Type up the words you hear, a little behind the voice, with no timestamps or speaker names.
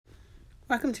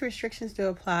Welcome to Restrictions Do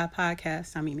Apply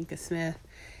podcast. I'm Emeka Smith.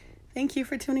 Thank you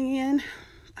for tuning in.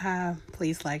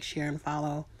 Please like, share, and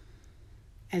follow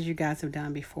as you guys have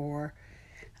done before.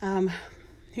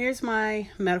 Here's my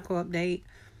medical update.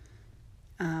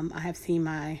 I have seen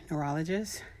my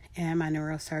neurologist and my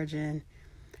neurosurgeon,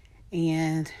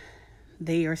 and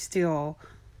they are still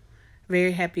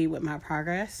very happy with my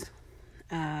progress.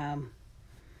 I'm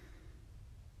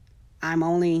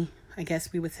only, I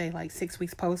guess we would say, like 6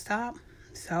 weeks post-op.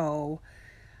 So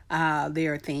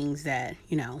there are things that,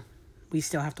 we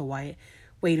still have to wait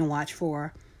and watch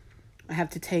for. I have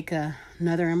to take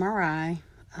another MRI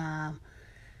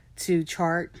to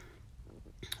chart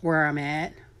where I'm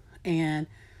at and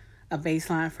a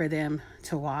baseline for them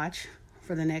to watch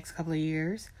for the next couple of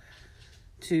years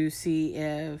to see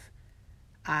if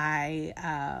I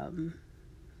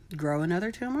grow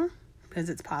another tumor, because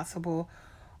it's possible,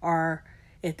 or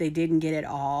if they didn't get it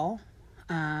all,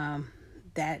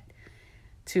 that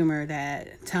tumor,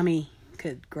 that tummy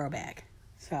could grow back.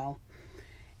 So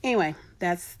anyway,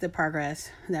 that's the progress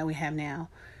that we have now.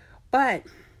 But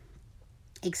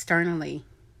externally,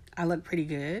 I look pretty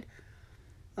good.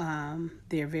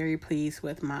 They're very pleased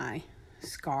with my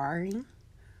scarring,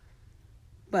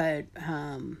 but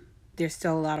there's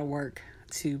still a lot of work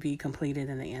to be completed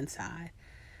in the inside.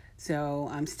 So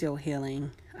I'm still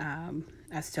healing.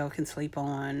 I still can sleep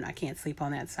on, I can't sleep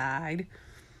on that side.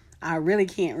 I really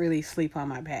can't sleep on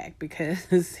my back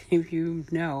because if you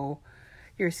know,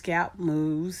 your scalp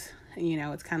moves,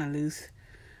 it's kind of loose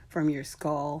from your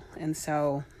skull. And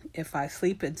so if I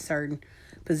sleep in certain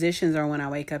positions or when I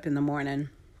wake up in the morning,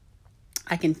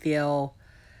 I can feel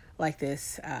like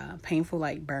this painful,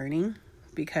 like burning,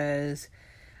 because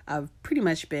I've pretty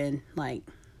much been like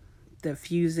the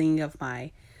fusing of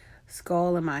my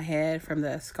skull and my head from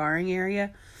the scarring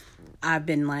area. I've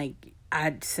been like,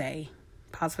 I'd say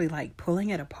possibly like pulling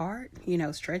it apart,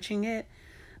 stretching it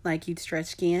like you'd stretch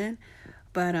skin.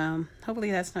 But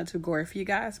hopefully that's not too gory for you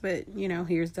guys. But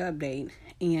here's the update,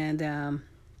 and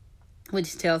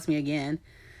which tells me again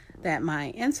that my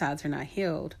insides are not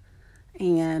healed,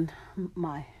 and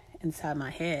my inside my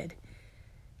head,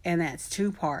 and that's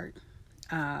two-part,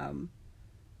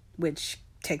 which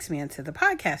takes me into the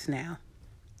podcast now.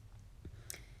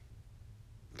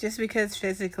 Just because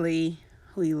physically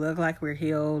we look like we're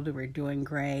healed, we're doing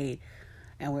great,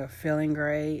 and we're feeling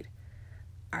great,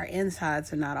 our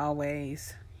insides are not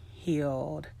always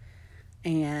healed.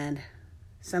 And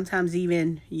sometimes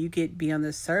even you could be on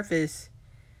the surface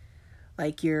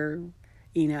like you're,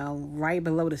 right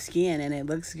below the skin and it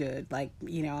looks good. Like,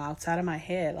 outside of my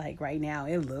head, like right now,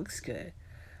 it looks good.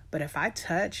 But if I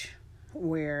touch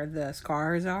where the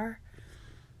scars are,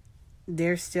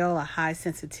 there's still a high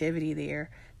sensitivity there.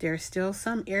 There's still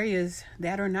some areas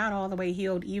that are not all the way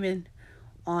healed, even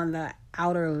on the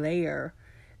outer layer,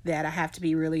 that I have to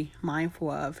be really mindful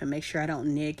of and make sure I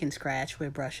don't nick and scratch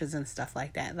with brushes and stuff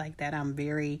like that. Like that I'm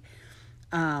very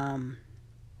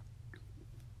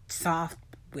soft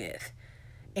with.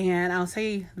 And I'll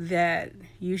say that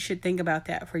you should think about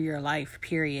that for your life,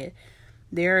 period.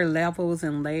 There are levels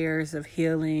and layers of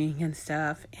healing and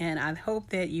stuff. And I hope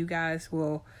that you guys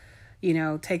will,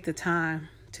 take the time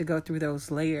to go through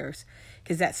those layers,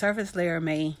 because that surface layer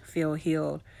may feel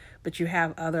healed, but you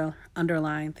have other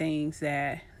underlying things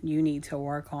that you need to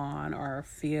work on or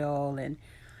feel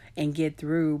and get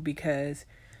through, because,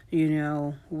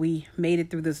 we made it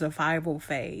through the survival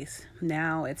phase.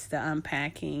 Now it's the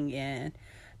unpacking and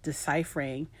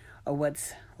deciphering of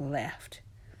what's left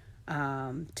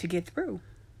to get through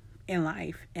in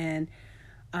life. And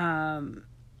I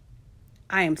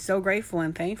am so grateful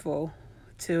and thankful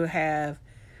to have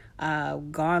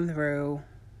gone through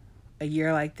a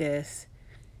year like this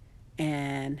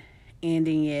and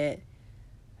ending it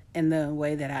in the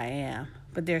way that I am.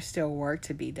 But there's still work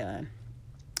to be done.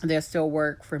 There's still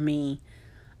work for me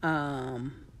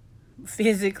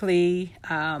physically,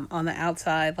 on the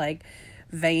outside, like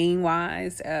vein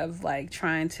wise, of like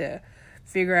trying to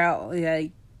figure out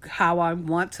like how I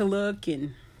want to look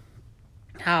and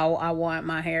how I want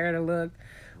my hair to look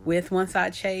with one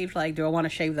side shaved. Like, do I want to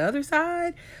shave the other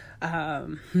side? Do I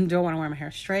want to wear my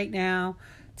hair straight now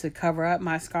to cover up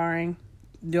my scarring?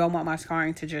 Do I want my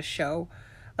scarring to just show?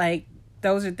 Like,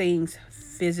 those are things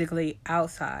physically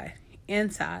outside.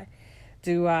 Inside,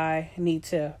 do I need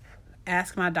to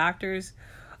ask my doctors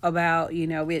about,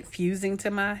 it fusing to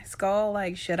my skull?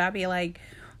 Like, should I be like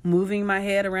moving my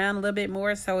head around a little bit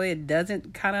more so it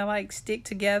doesn't kind of like stick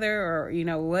together, or,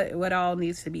 what all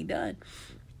needs to be done?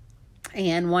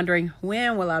 And wondering,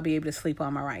 when will I be able to sleep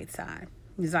on my right side?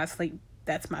 Because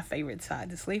that's my favorite side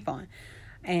to sleep on.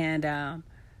 And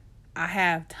I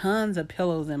have tons of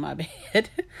pillows in my bed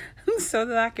so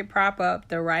that I can prop up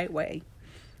the right way.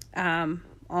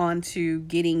 On to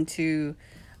getting to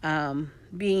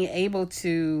being able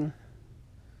to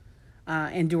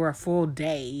endure a full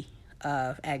day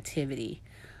of activity,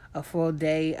 a full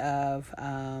day of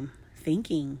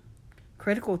thinking,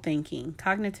 critical thinking,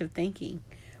 cognitive thinking,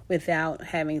 without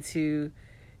having to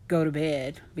go to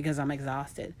bed because I'm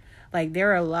exhausted. Like,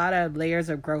 there are a lot of layers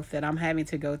of growth that I'm having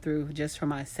to go through just for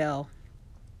myself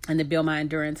and to build my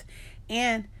endurance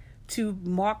and to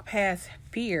walk past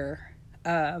fear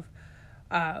of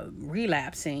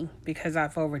relapsing because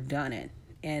I've overdone it,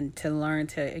 and to learn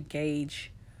to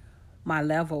gauge my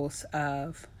levels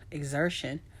of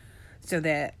exertion so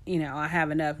that, I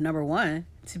have enough, number one,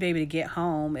 to be able to get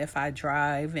home if I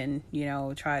drive and,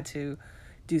 try to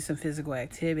do some physical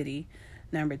activity.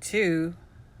 Number two,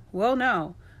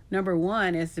 number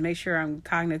one is to make sure I'm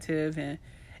cognitive and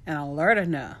alert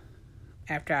enough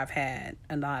after I've had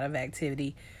a lot of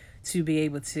activity to be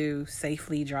able to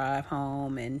safely drive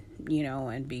home and,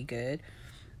 and be good.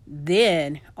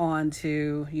 Then on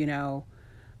to,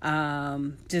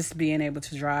 just being able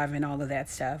to drive and all of that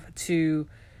stuff, to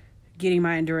getting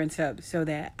my endurance up so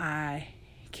that I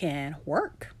can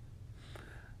work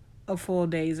a full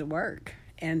days of work.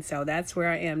 And so that's where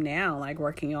I am now, like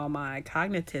working on my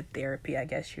cognitive therapy, I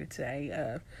guess you'd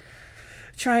say,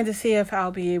 trying to see if I'll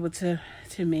be able to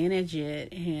manage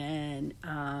it, and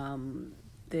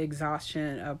the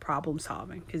exhaustion of problem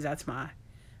solving, because that's my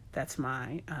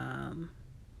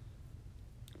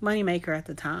moneymaker at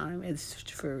the time. It's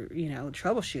for,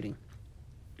 troubleshooting.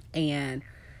 And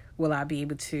will I be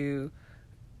able to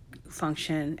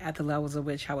function at the levels of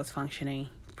which I was functioning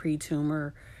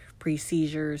pre-tumor,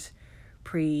 pre-seizures,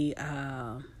 pre-meds,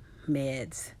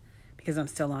 because I'm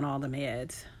still on all the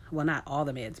meds. Well, not all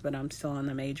the meds, but I'm still on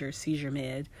the major seizure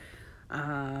med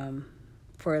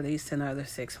for at least another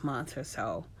 6 months or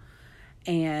so.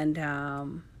 And,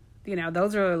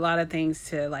 those are a lot of things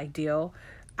to like deal.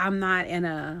 I'm not in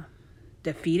a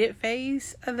defeated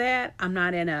phase of that. I'm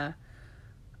not in a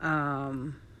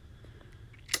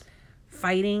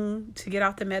fighting to get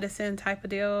off the medicine type of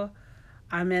deal.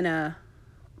 I'm in a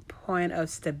point of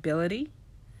stability,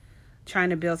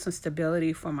 trying to build some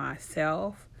stability for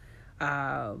myself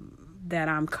that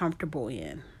I'm comfortable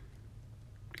in,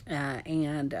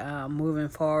 and moving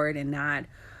forward, and not,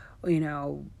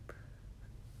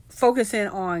 focusing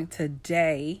on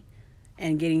today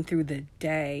and getting through the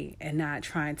day, and not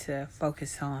trying to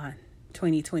focus on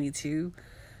 2022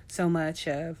 so much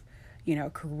of,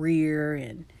 career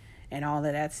and all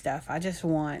of that stuff. I just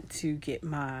want to get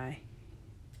my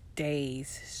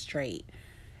days straight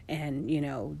and,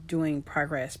 doing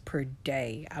progress per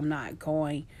day. I'm not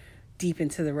going deep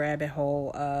into the rabbit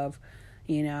hole of,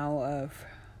 of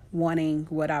wanting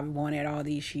what I've wanted all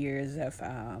these years of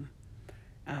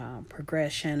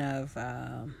progression, of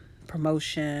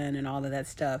promotion and all of that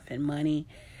stuff, and money,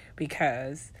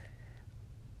 because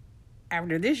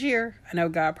after this year, I know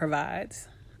God provides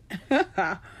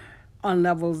on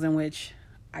levels in which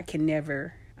I can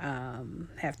never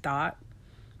have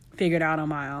figured out on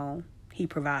my own. He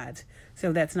provides.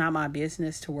 So that's not my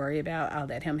business to worry about. I'll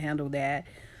let him handle that.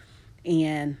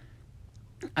 And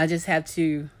I just have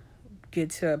to get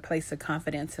to a place of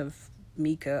confidence of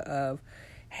Mika of,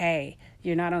 hey,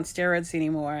 you're not on steroids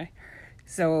anymore.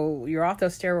 So you're off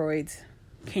those steroids.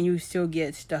 Can you still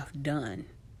get stuff done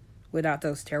without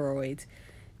those steroids?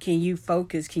 Can you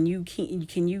focus? Can you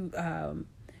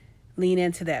lean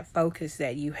into that focus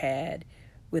that you had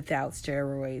without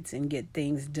steroids and get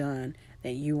things done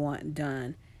that you want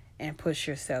done, and push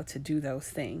yourself to do those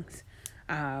things?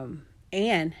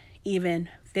 And even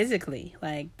physically,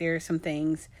 like, there are some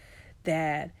things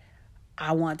that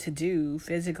I want to do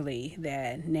physically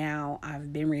that now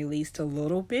I've been released a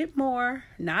little bit more,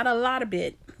 not a lot of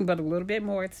it, but a little bit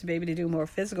more, to be able to do more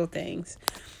physical things.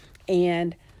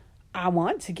 And I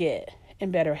want to get in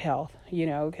better health,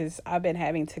 because I've been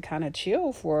having to kind of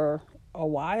chill for a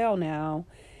while now,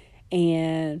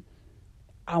 and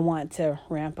I want to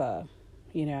ramp up,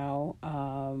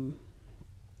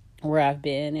 where I've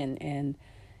been,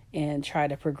 and try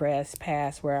to progress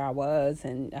past where I was,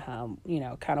 and,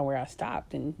 kind of where I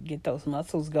stopped, and get those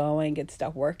muscles going, get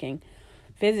stuff working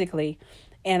physically.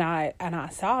 And I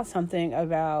saw something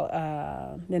about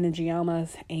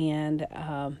meningiomas and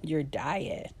your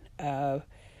diet of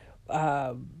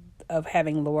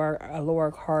having a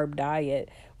lower carb diet,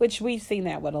 which we've seen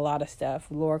that with a lot of stuff.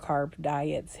 Lower carb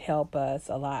diets help us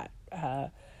a lot,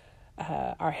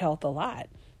 our health a lot.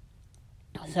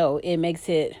 So it makes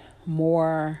it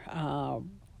more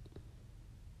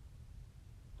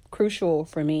crucial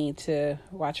for me to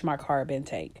watch my carb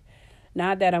intake.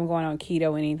 Not that I'm going on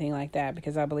keto or anything like that,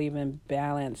 because I believe in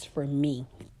balance for me.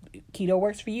 Keto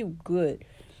works for you, good.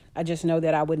 I just know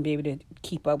that I wouldn't be able to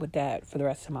keep up with that for the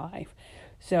rest of my life.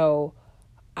 So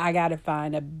I got to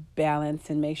find a balance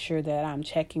and make sure that I'm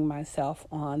checking myself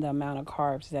on the amount of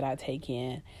carbs that I take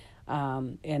in.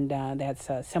 That's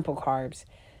simple carbs,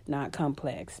 not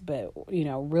complex, but,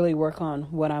 really work on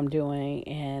what I'm doing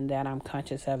and that I'm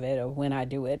conscious of it or when I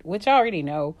do it, which I already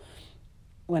know.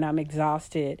 When I'm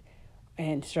exhausted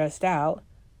and stressed out,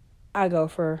 I go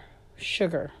for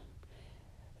sugar.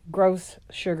 Gross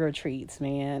sugar treats,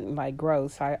 man, like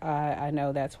gross. I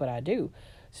know that's what I do.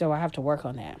 So I have to work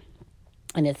on that.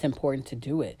 And it's important to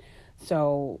do it.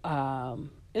 So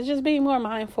it's just being more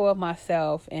mindful of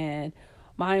myself and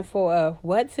mindful of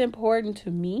what's important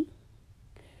to me,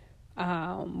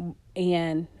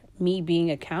 and me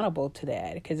being accountable to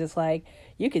that. Because it's like,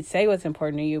 you could say what's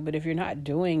important to you, but if you're not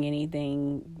doing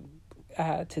anything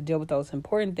to deal with those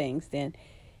important things, then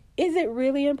is it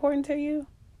really important to you?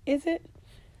 Is it?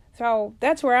 So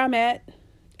that's where I'm at.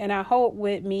 And I hope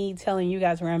with me telling you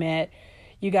guys where I'm at,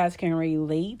 you guys can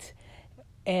relate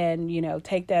and,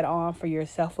 take that on for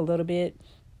yourself a little bit.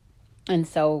 And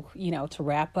so, to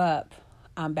wrap up,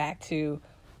 I'm back to,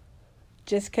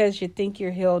 just because you think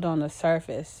you're healed on the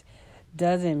surface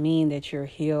doesn't mean that you're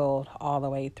healed all the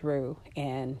way through.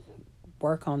 And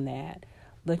work on that.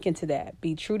 Look into that.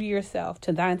 Be true to yourself.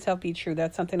 To thine self be true.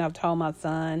 That's something I've told my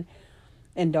son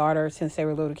and daughter since they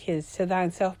were little kids. To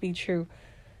thine self be true.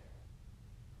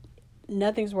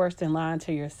 Nothing's worse than lying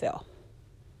to yourself.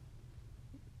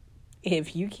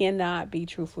 If you cannot be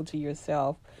truthful to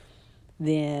yourself,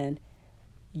 then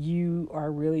you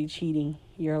are really cheating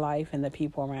your life and the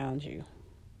people around you.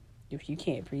 If you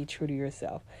can't be true to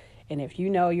yourself. And if you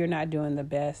know you're not doing the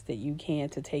best that you can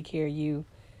to take care of you,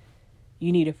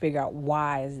 you need to figure out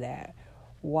why is that.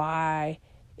 Why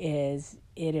is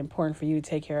it important for you to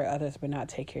take care of others but not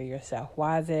take care of yourself?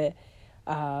 Why is it,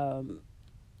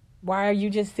 why are you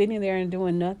just sitting there and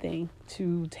doing nothing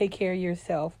to take care of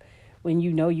yourself when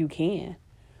you know you can?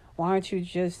 Why aren't you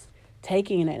just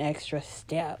taking an extra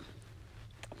step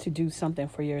to do something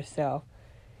for yourself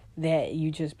that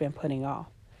you just been putting off?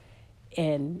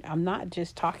 And I'm not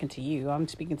just talking to you. I'm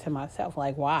speaking to myself.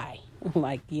 Like, why?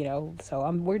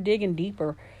 So we're digging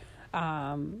deeper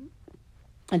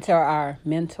into our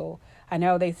mental. I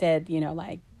know they said,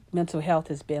 mental health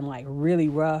has been really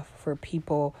rough for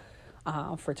people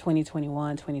for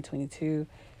 2021, 2022.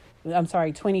 I'm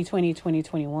sorry, 2020,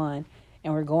 2021.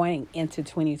 And we're going into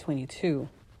 2022.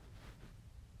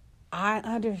 I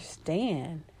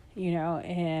understand,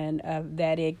 and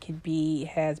that it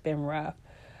has been rough.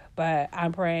 But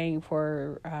I'm praying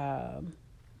for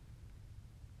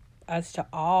us to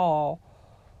all,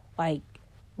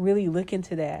 really look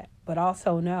into that. But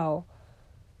also know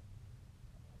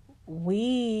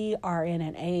we are in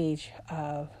an age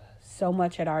of so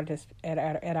much at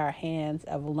our hands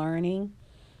of learning,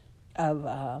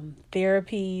 of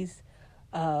therapies,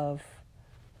 of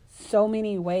so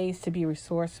many ways to be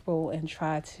resourceful and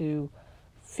try to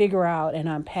figure out and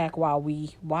unpack why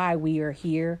we are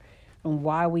here and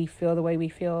why we feel the way we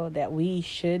feel, that we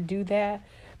should do that.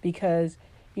 Because,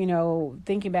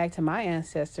 thinking back to my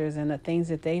ancestors and the things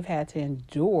that they've had to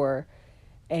endure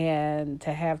and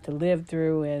to have to live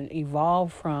through and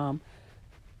evolve from,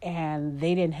 and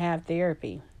they didn't have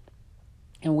therapy.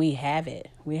 And we have it.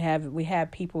 We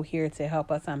have people here to help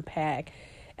us unpack.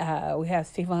 We have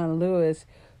Stephen Lewis,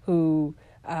 who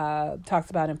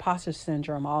talks about imposter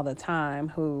syndrome all the time,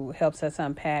 who helps us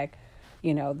unpack,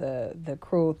 the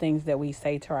cruel things that we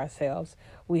say to ourselves.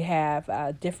 We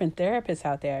have different therapists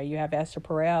out there. You have Esther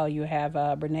Perel, you have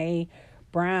Brene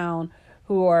Brown,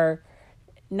 who are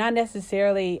not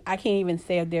necessarily, I can't even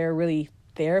say if they're really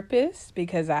therapists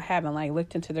because I haven't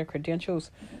looked into their credentials,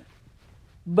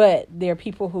 but they're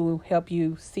people who help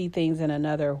you see things in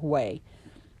another way.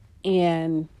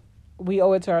 And we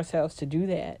owe it to ourselves to do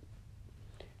that,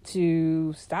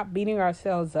 to stop beating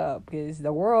ourselves up, because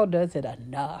the world does it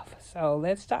enough. So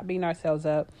let's stop beating ourselves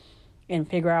up and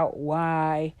figure out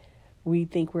why we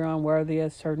think we're unworthy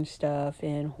of certain stuff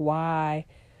and why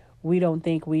we don't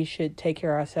think we should take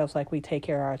care of ourselves like we take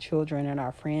care of our children and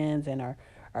our friends and our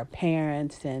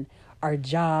parents and our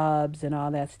jobs and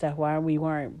all that stuff. Why we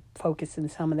weren't focusing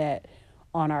some of that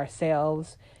on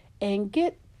ourselves and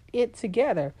get it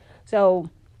together. So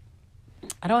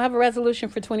I don't have a resolution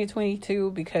for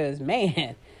 2022 because,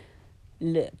 man,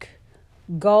 look,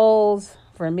 goals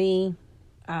for me,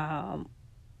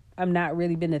 I'm not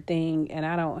really been a thing, and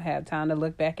I don't have time to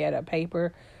look back at a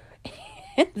paper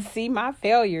and see my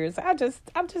failures. I'm just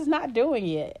not doing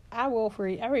it. I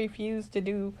refuse to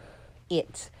do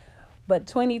it. But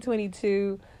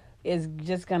 2022 is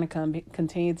just going to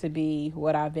continue to be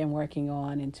what I've been working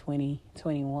on in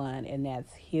 2021, and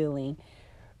that's healing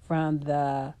from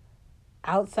the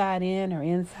outside in or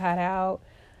inside out,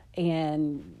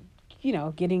 and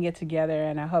getting it together.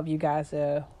 And I hope you guys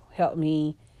help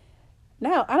me.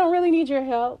 Now, I don't really need your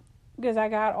help because I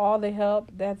got all the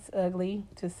help. That's ugly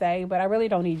to say, but I really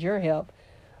don't need your help.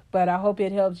 But I hope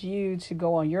it helps you to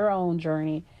go on your own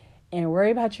journey and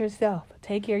worry about yourself.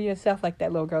 Take care of yourself, like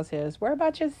that little girl says. Worry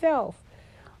about yourself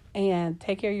and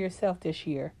take care of yourself this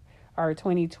year, or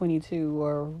 2022,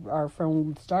 or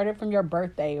started from your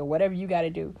birthday, or whatever you got to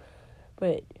do.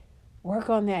 But work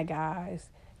on that, guys,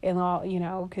 and all,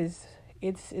 because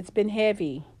it's been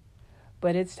heavy,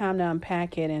 but it's time to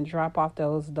unpack it and drop off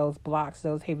those blocks,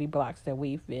 those heavy blocks that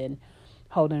we've been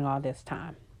holding all this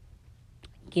time.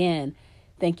 Again,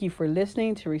 thank you for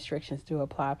listening to Restrictions Do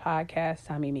Apply podcast.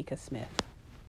 I'm Emeka Smith.